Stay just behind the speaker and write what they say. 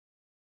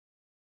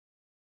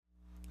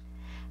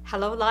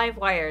Hello Live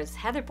Wires,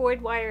 Heather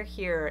Boyd Wire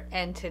here,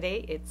 and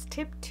today it's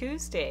Tip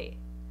Tuesday.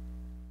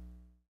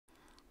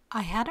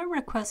 I had a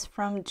request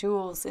from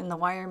Jewelz in the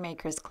Wire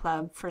Makers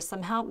Club for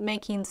some help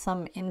making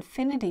some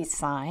infinity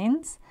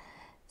signs.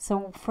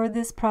 So for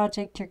this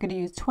project you're going to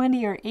use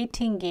 20 or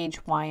 18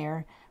 gauge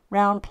wire,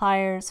 round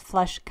pliers,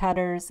 flush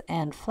cutters,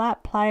 and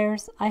flat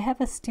pliers. I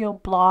have a steel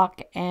block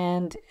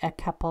and a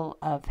couple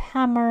of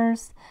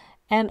hammers,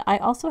 and I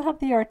also have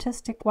the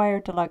Artistic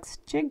Wire Deluxe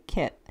Jig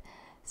Kit.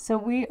 So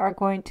we are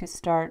going to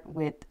start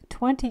with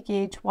 20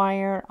 gauge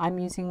wire. I'm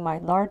using my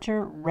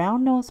larger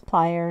round nose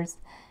pliers,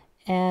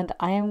 and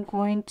I am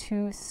going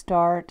to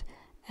start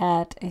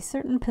at a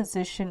certain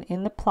position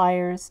in the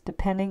pliers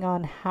depending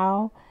on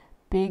how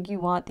big you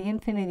want the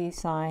infinity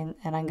sign,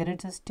 and I'm going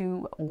to just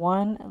do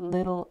one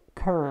little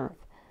curve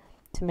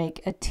to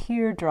make a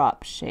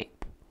teardrop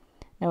shape.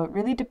 Now it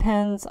really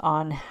depends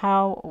on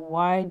how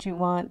wide you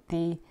want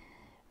the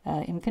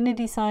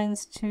infinity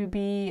signs to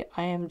be.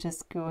 I am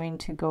just going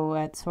to go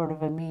at sort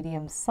of a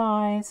medium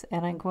size,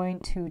 and I'm going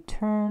to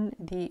turn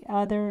the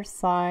other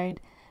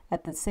side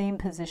at the same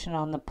position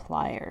on the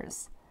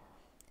pliers,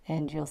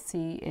 and you'll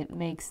see it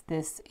makes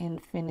this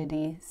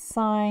infinity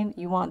sign.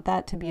 You want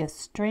that to be a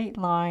straight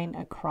line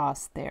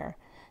across there.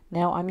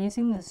 Now I'm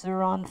using the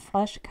Xuron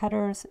flush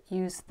cutters.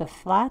 Use the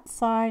flat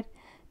side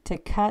to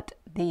cut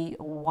the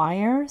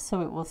wire so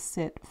it will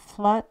sit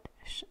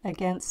flush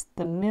against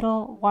the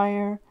middle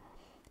wire,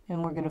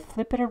 and we're going to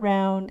flip it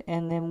around,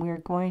 and then we're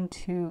going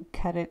to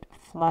cut it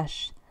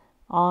flush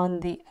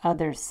on the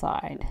other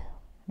side.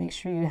 Make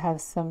sure you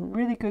have some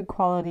really good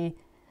quality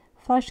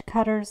flush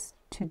cutters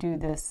to do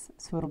this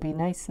so it'll be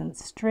nice and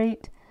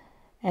straight,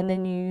 and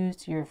then you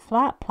use your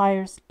flat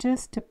pliers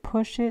just to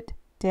push it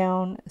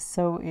down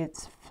so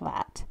it's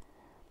flat.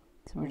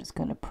 So we're just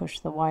going to push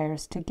the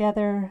wires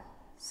together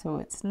so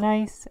it's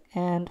nice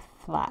and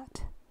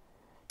flat.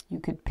 You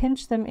could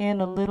pinch them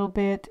in a little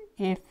bit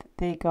if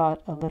they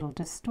got a little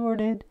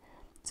distorted.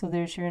 So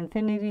there's your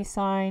infinity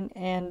sign,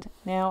 and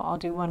now I'll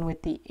do one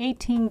with the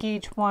 18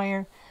 gauge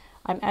wire.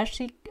 I'm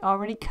actually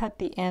already cut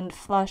the end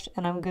flush,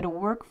 and I'm going to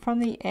work from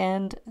the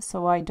end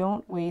so I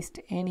don't waste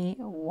any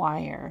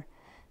wire.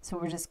 So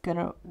we're just going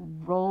to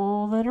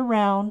roll it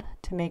around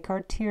to make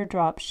our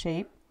teardrop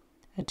shape.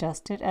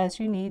 Adjust it as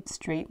you need,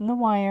 straighten the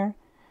wire,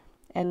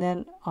 and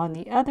then on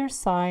the other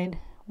side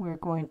we're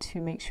going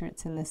to make sure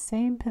it's in the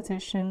same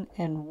position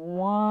and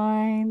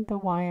wind the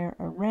wire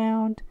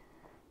around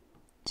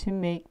to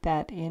make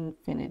that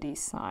infinity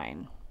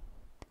sign.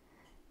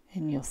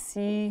 And you'll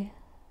see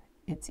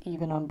it's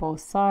even on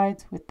both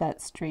sides with that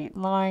straight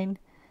line.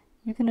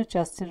 You can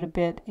adjust it a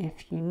bit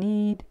if you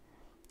need,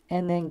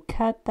 and then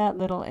cut that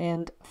little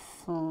end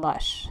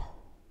flush.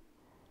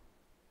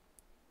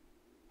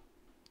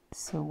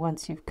 So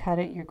once you've cut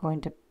it, you're going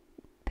to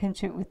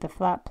pinch it with the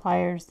flat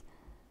pliers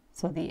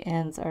so the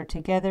ends are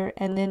together,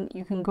 and then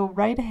you can go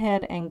right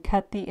ahead and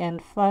cut the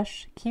end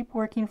flush. Keep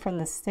working from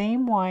the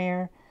same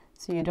wire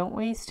so you don't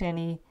waste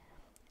any,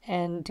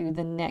 and do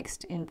the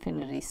next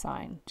infinity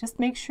sign. Just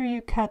make sure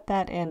you cut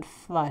that end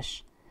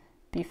flush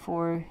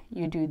before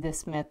you do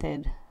this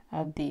method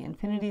of the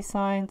infinity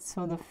sign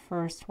so the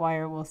first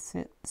wire will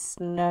sit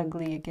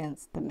snugly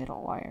against the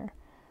middle wire.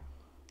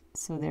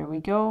 So there we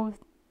go.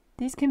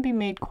 These can be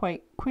made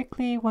quite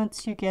quickly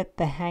once you get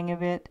the hang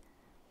of it.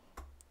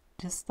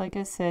 Just like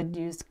I said,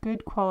 use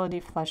good quality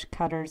flush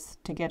cutters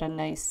to get a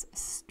nice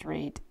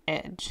straight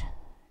edge,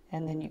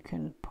 and then you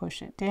can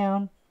push it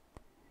down,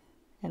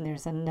 and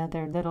there's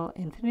another little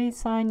infinity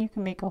sign. You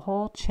can make a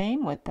whole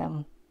chain with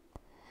them.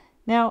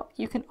 Now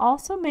you can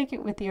also make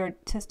it with the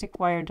Artistic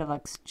Wire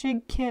Deluxe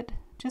Jig Kit.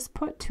 Just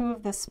put two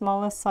of the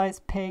smallest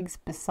size pegs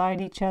beside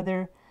each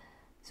other,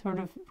 sort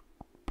of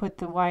put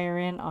the wire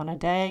in on a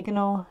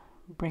diagonal,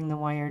 bring the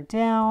wire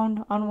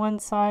down on one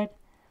side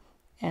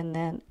and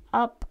then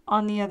up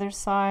on the other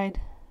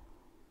side,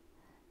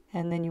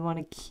 and then you want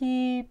to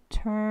keep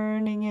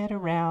turning it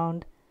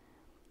around,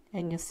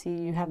 and you'll see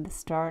you have the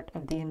start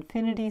of the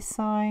infinity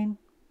sign,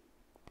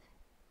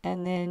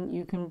 and then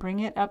you can bring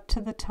it up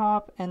to the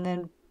top and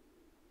then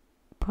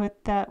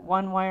put that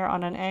one wire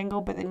on an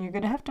angle, but then you're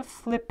going to have to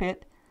flip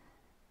it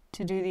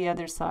to do the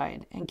other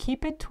side, and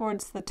keep it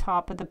towards the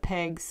top of the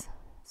pegs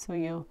so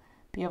you'll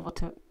be able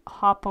to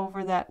hop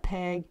over that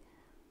peg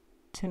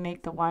to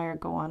make the wire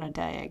go on a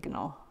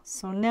diagonal.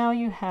 So now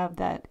you have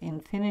that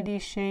infinity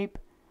shape.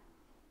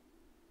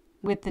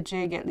 With the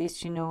jig, at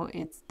least you know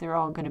they're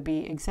all going to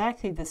be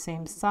exactly the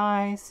same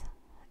size,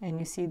 and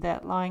you see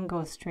that line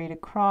goes straight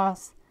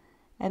across,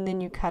 and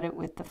then you cut it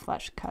with the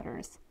flush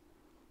cutters.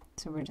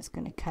 So we're just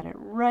going to cut it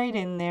right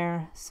in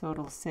there so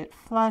it'll sit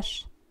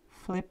flush,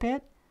 flip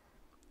it,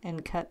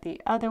 and cut the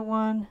other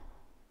one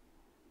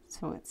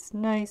so it's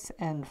nice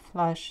and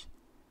flush,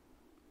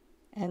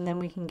 and then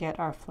we can get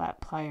our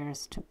flat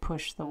pliers to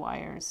push the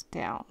wires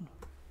down.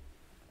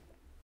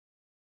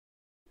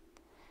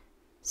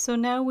 So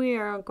now we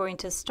are going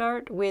to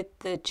start with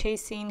the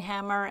chasing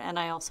hammer, and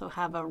I also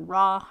have a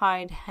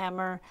rawhide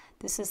hammer.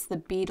 This is the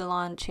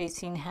beadle-on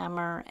chasing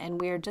hammer,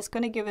 and we are just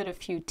going to give it a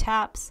few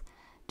taps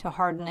to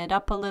harden it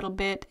up a little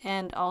bit,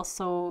 and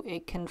also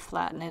it can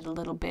flatten it a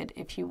little bit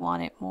if you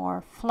want it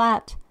more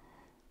flat.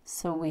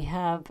 So we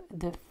have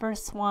the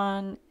first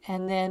one,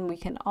 and then we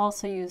can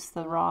also use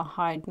the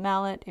rawhide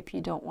mallet if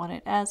you don't want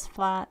it as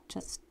flat.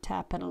 Just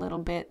tap it a little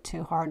bit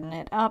to harden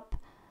it up.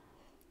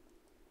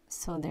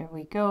 So there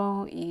we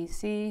go,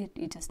 easy.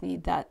 You just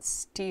need that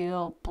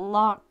steel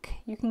block.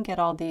 You can get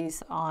all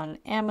these on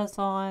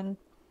Amazon.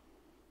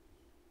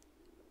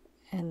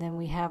 And then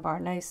we have our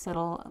nice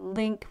little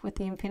link with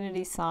the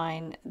infinity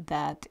sign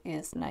that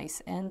is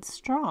nice and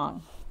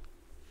strong.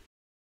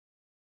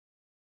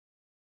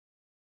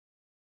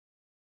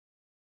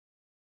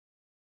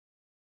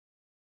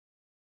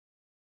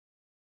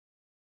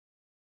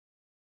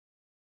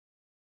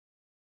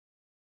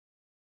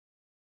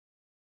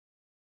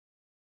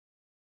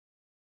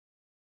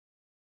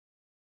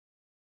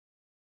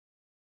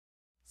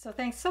 So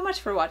thanks so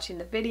much for watching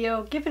the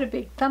video. Give it a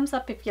big thumbs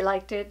up if you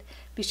liked it.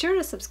 Be sure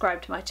to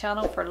subscribe to my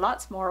channel for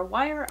lots more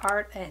wire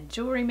art and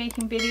jewelry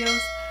making videos.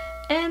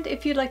 And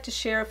if you'd like to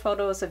share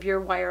photos of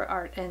your wire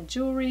art and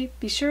jewelry,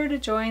 be sure to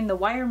join the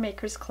Wire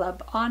Makers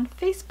Club on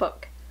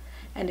Facebook.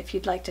 And if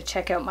you'd like to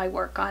check out my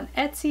work on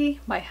Etsy,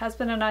 my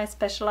husband and I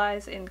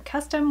specialize in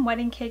custom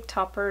wedding cake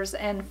toppers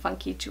and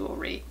funky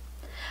jewelry.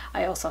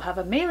 I also have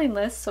a mailing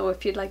list, so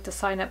if you'd like to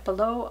sign up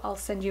below, I'll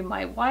send you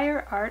my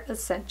Wire Art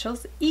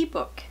Essentials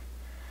ebook.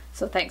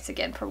 So thanks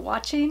again for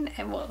watching,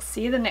 and we'll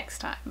see you the next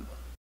time.